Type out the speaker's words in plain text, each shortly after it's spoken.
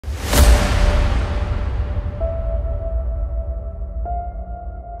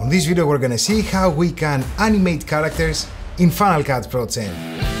this video we're gonna see how we can animate characters in Final Cut Pro 10.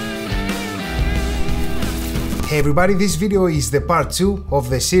 Hey everybody, this video is the part 2 of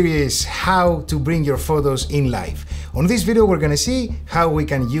the series How to Bring Your Photos in Live. On this video we're gonna see how we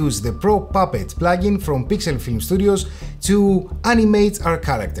can use the ProPuppet plugin from PixelFilmStudios to animate our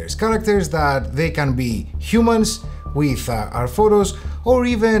characters. Characters that they can be humans with our photos, or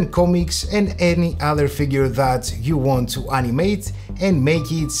even comics and any other figure that you want to animate and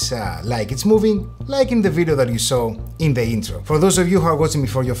make it like it's moving, like in the video that you saw in the intro. For those of you who are watching me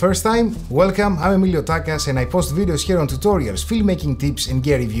for your first time, welcome, I'm Emilio Takas and I post videos here on tutorials, filmmaking tips and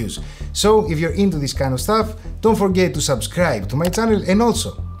gear reviews. So if you're into this kind of stuff, don't forget to subscribe to my channel and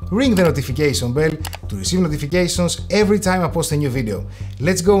also ring the notification bell to receive notifications every time I post a new video.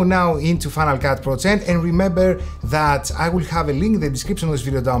 Let's go now into Final Cut Pro 10, and remember that I will have a link in the description of this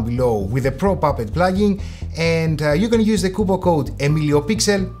video down below with the ProPuppet plugin, and you can use the coupon code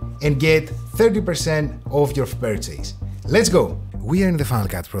EmilioPixel and get 30% off your purchase. Let's go! We are in the Final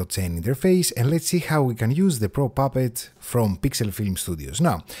Cut Pro 10 interface and let's see how we can use the ProPuppet from PixelFilmStudios.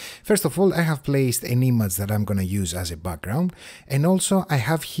 Now, first of all, I have placed an image that I'm gonna use as a background, and also I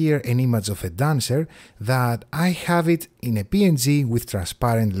have here an image of a dancer that I have it in a PNG with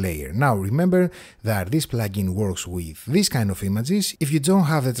transparent layer. Now, remember that this plugin works with this kind of images. If you don't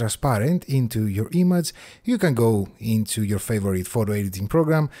have the transparent into your image, you can go into your favorite photo editing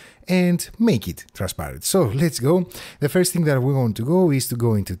program and make it transparent. So let's go. The first thing that we want to go is to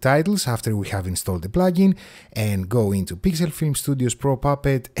go into titles after we have installed the plugin, and go into PixelFilmStudios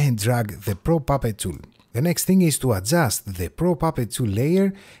ProPuppet and drag the ProPuppet tool. The next thing is to adjust the ProPuppet tool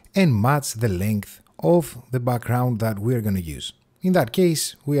layer and match the length of the background that we're going to use. In that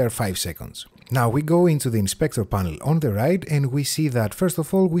case, we are 5 seconds. Now we go into the inspector panel on the right and we see that first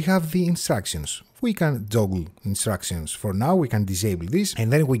of all we have the instructions. We can toggle instructions for now, we can disable this,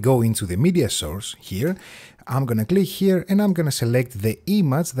 and then we go into the media source here. I'm gonna click here and I'm gonna select the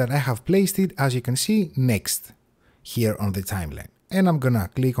image that I have placed it, as you can see, next here on the timeline, and I'm gonna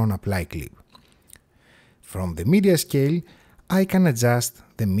click on apply clip. From the media scale, I can adjust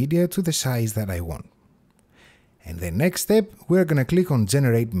the media to the size that I want. And the next step, we're gonna click on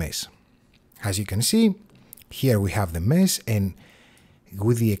generate mesh. As you can see, here we have the mesh, and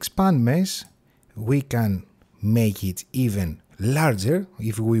with the expand mesh, we can make it even larger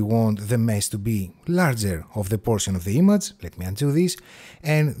if we want the mesh to be larger of the portion of the image. Let me undo this.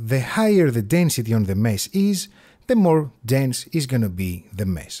 And the higher the density on the mesh is, the more dense is going to be the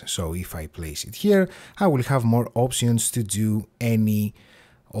mesh. So if I place it here, I will have more options to do any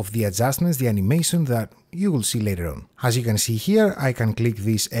of the adjustments, the animation that you will see later on. As you can see here, I can click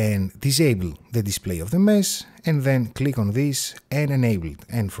this and disable the display of the mesh, and then click on this and enable it.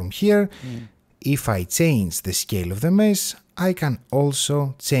 And from here, if I change the scale of the mesh, I can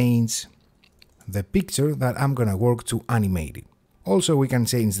also change the picture that I'm gonna work to animate it. Also, we can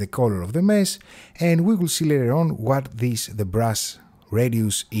change the color of the mesh, and we will see later on what the brush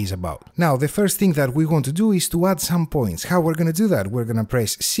radius is about. Now, the first thing that we want to do is to add some points. How we're gonna do that? We're gonna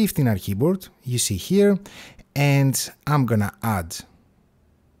press Shift in our keyboard, you see here, and I'm gonna add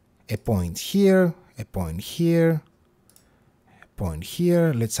a point here, a point here, a point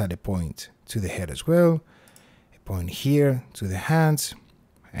here. Let's add a point to the head as well, a point here to the hands,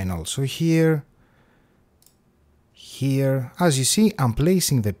 and also here, here. As you see, I'm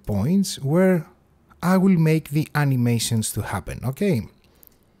placing the points where I will make the animations to happen, okay?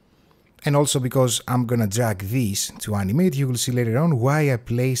 And also because I'm gonna drag this to animate, you will see later on why I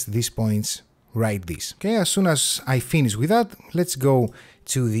placed these points right this. Okay, as soon as I finish with that, let's go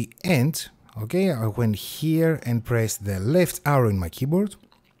to the end, okay? I went here and pressed the left arrow in my keyboard,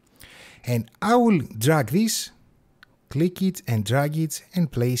 and I will drag this, click it and drag it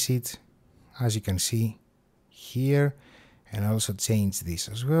and place it, as you can see here, and also change this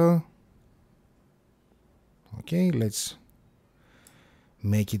as well. Okay, let's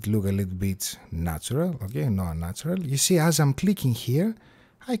make it look a little bit natural, okay, not natural. You see, as I'm clicking here,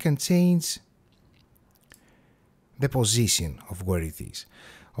 I can change the position of where it is.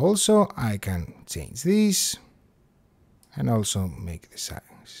 Also, I can change this and also make the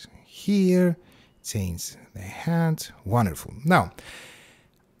size here, change the hand. Wonderful. Now,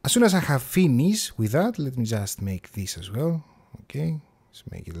 as soon as I have finished with that, let me just make this as well. Okay, let's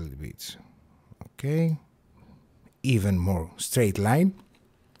make it a little bit, okay, even more straight line.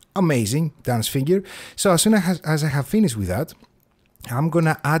 Amazing dance figure. So as soon as I have finished with that, I'm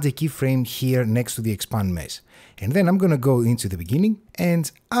gonna add a keyframe here next to the expand mesh, and then I'm gonna go into the beginning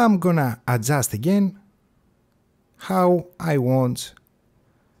and I'm gonna adjust again how I want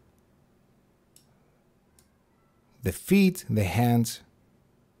the feet, the hands,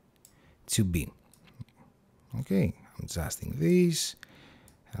 to be. Okay, I'm adjusting this,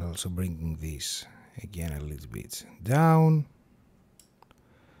 and also bringing this again a little bit down,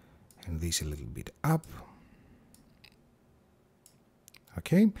 and this a little bit up.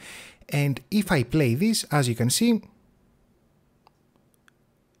 Okay, and if I play this, as you can see,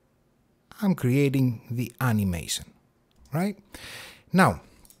 I'm creating the animation, right? Now,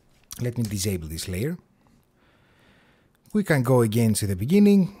 let me disable this layer. We can go again to the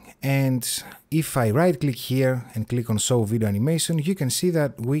beginning, and if I right click here and click on show video animation, you can see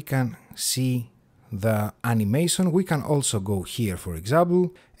that we can see the animation. We can also go here, for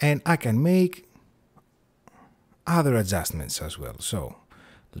example, and I can make other adjustments as well. So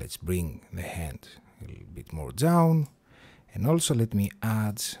let's bring the hand a little bit more down, and also let me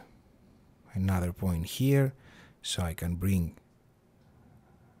add another point here so I can bring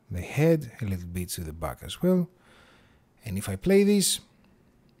the head a little bit to the back as well. And if I play this,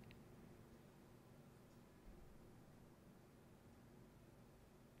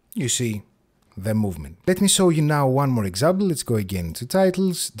 you see the movement. Let me show you now one more example. Let's go again to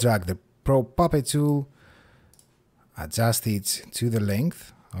titles, drag the ProPuppet tool, adjust it to the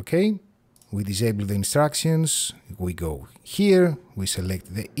length, okay? We disable the instructions, we go here, we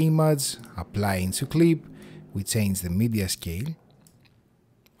select the image, apply into clip, we change the media scale,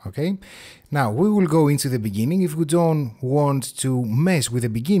 okay? Now we will go into the beginning if we don't want to mess with the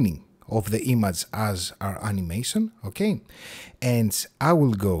beginning of the image as our animation, okay? And I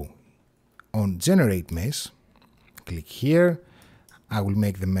will go on generate mesh, click here, I will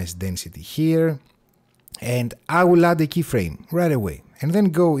make the mesh density here, and I will add a keyframe right away, and then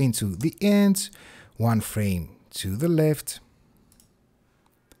go into the end, one frame to the left,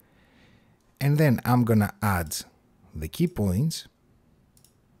 and then I'm gonna add the key points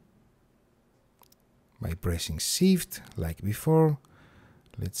by pressing Shift like before.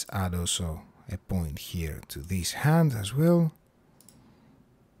 Let's add also a point here to this hand as well.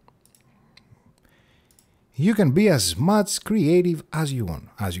 You can be as much creative as you want.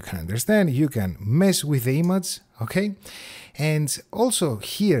 As you can understand, you can mess with the image, okay? And also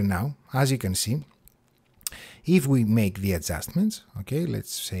here now, as you can see, if we make the adjustments, okay,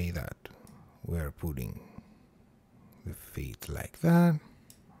 let's say that we're putting the feet like that.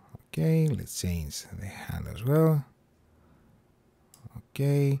 Okay, let's change the hand as well.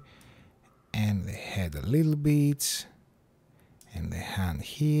 Okay, and the head a little bit, and the hand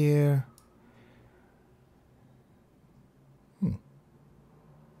here.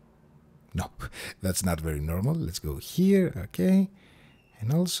 No, that's not very normal. Let's go here, okay,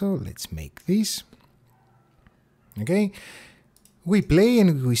 and also let's make this. Okay, we play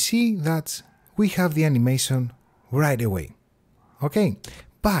and we see that we have the animation right away. Okay,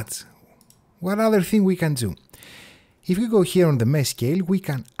 but what other thing we can do? If we go here on the mesh scale, we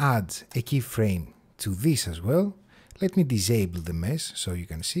can add a keyframe to this as well. Let me disable the mesh so you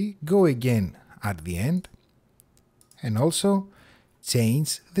can see. Go again at the end, and also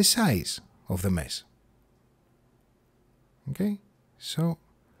change the size of the mesh. Okay, so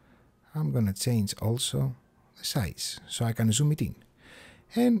I'm gonna change also the size so I can zoom it in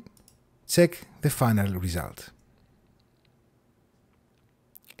and check the final result.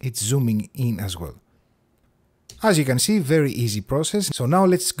 It's zooming in as well. As you can see, very easy process. So now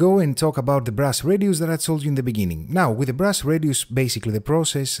let's go and talk about the brush radius that I told you in the beginning. Now with the brush radius, basically the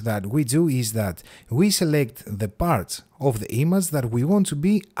process that we do is that we select the part of the image that we want to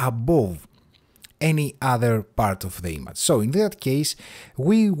be above any other part of the image. So in that case,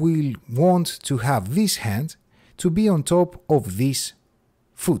 we will want to have this hand to be on top of this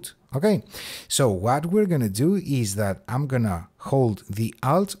foot. Okay, so what we're gonna do is that I'm gonna hold the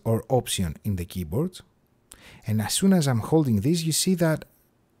Alt or Option in the keyboard, and as soon as I'm holding this, you see that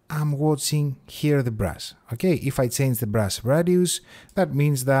I'm watching here the brush. Okay, if I change the brush radius, that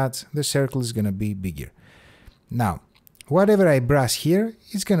means that the circle is gonna be bigger. Now, whatever I brush here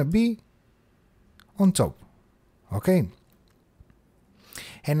is gonna be on top. Okay,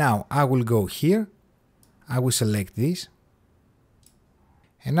 and now I will go here, I will select this,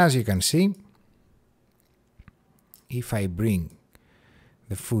 and as you can see, if I bring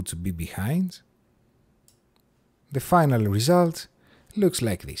the foot to be behind, the final result looks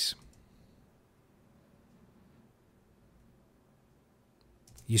like this.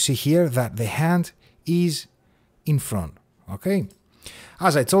 You see here that the hand is in front, okay?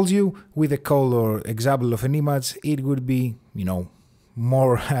 As I told you, with the color example of an image, it would be,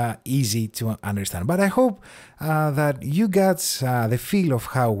 more easy to understand. But I hope that you got the feel of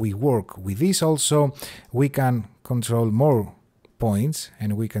how we work with this. Also, we can control more points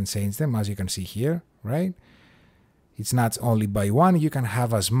and we can change them, as you can see here, right? It's not only by one, you can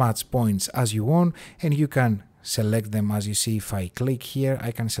have as much points as you want, and you can select them. As you see, if I click here,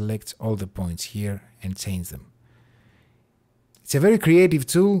 I can select all the points here and change them. It's a very creative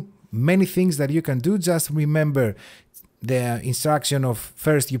tool, many things that you can do. Just remember the instruction of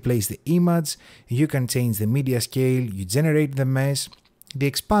first you place the image, you can change the media scale, you generate the mesh, the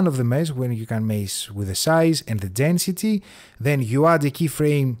expand of the mesh when you can mess with the size and the density, then you add a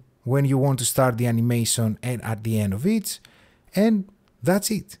keyframe when you want to start the animation and at the end of it, and that's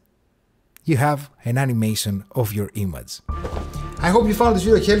it. You have an animation of your image. I hope you found this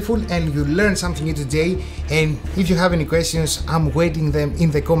video helpful and you learned something new today, and if you have any questions, I'm waiting them in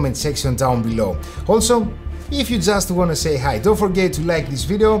the comment section down below. Also, if you just want to say hi, don't forget to like this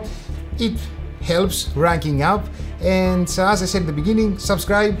video, it helps ranking up, and as I said at the beginning,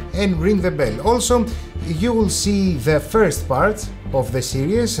 subscribe and ring the bell. Also, you will see the first part of the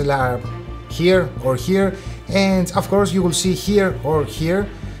series here or here, and of course you will see here or here.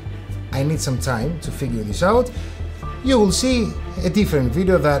 I need some time to figure this out. You will see a different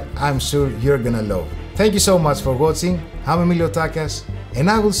video that I'm sure you're gonna love. Thank you so much for watching. I'm Emilio Takas, and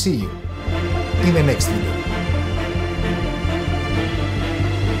I will see you in the next video.